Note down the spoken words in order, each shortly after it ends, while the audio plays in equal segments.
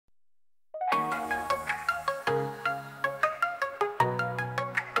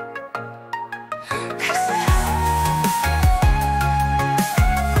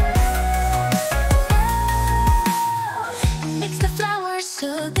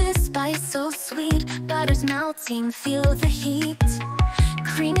this bite so sweet. Butter's melting, feel the heat.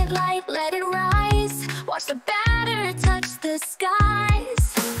 Cream it light, let it rise. Watch the batter touch the skies.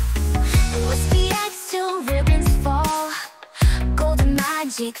 Whisk the eggs till ribbons fall. Golden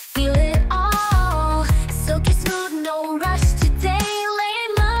magic, feel it all. Silky smooth, no rush today. Lay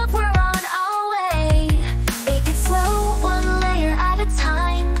love, we're on our way. Bake it slow, one layer at a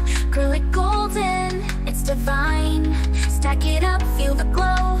time. Grill it golden, it's divine. Stack it up, feel the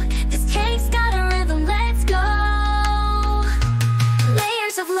glow. This cake's got a rhythm, let's go.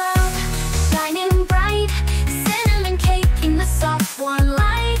 Layers of love, shining bright. Cinnamon cake in the soft warm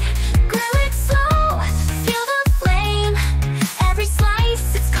light. Grill it slow, feel the flame. Every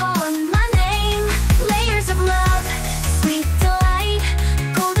slice, it's calling my name. Layers of love, sweet delight.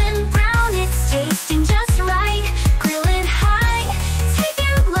 Golden brown, it's tasting just right. Grill it high, take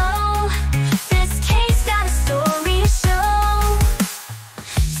it low. This cake's got a story to show.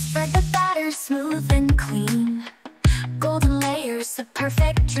 Spread the batter smooth and clean. Golden layers, a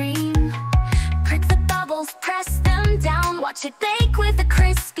perfect dream. Prick the bubbles, press them down. Watch it bake with a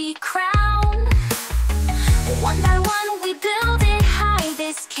crispy crown. One by one we build it high.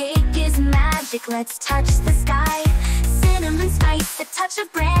 This cake is magic, let's touch the sky. Cinnamon spice, a touch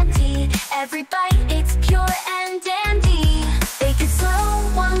of brandy. Every bite, it's pure and dandy. Bake it slow,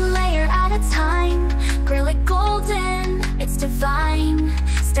 one layer at a time. Grill it golden, it's divine.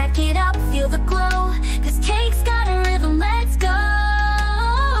 Stack it up, feel the glow. This cake's got a rhythm, let's go.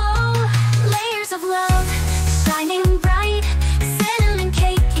 Layers of love, shining bright. Cinnamon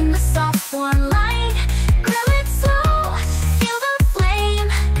cake in the soft warm light. Grill it slow, feel the flame.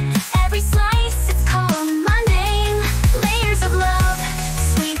 Every slice, it's calling my name. Layers of love,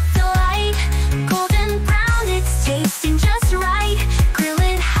 sweet delight. Golden brown, it's tasting just right. Grill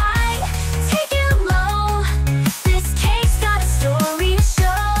it high, take it low. This cake's got a story to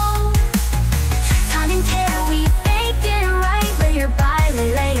show. Time and care, we bake it right. Layer by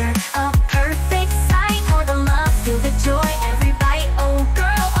layer, a perfect sight. Pour the love, feel the joy. Every bite, oh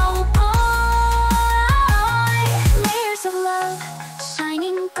girl, oh boy. Layers of love,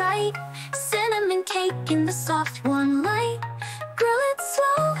 shining bright. Cinnamon cake in the soft warm light. Grill it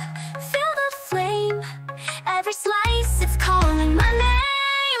slow, feel the flame. Every slice, it's calling my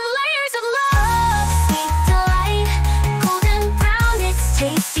name. Layers of love, sweet delight. Golden brown, it's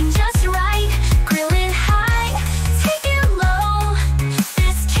tasting just right. Grill it high, take it low.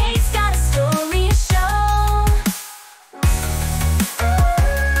 This cake's got a story to show.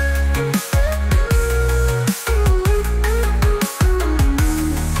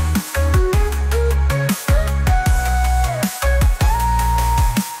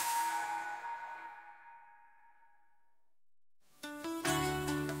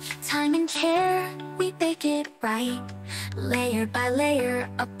 Time and care, we bake it right. Layer by layer,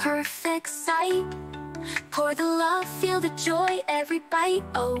 a perfect sight. Pour the love, feel the joy. Every bite,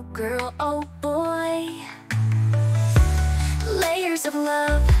 oh girl, oh boy. Layers of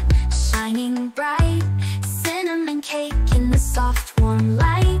love, shining bright. Cinnamon cake in the soft warm light.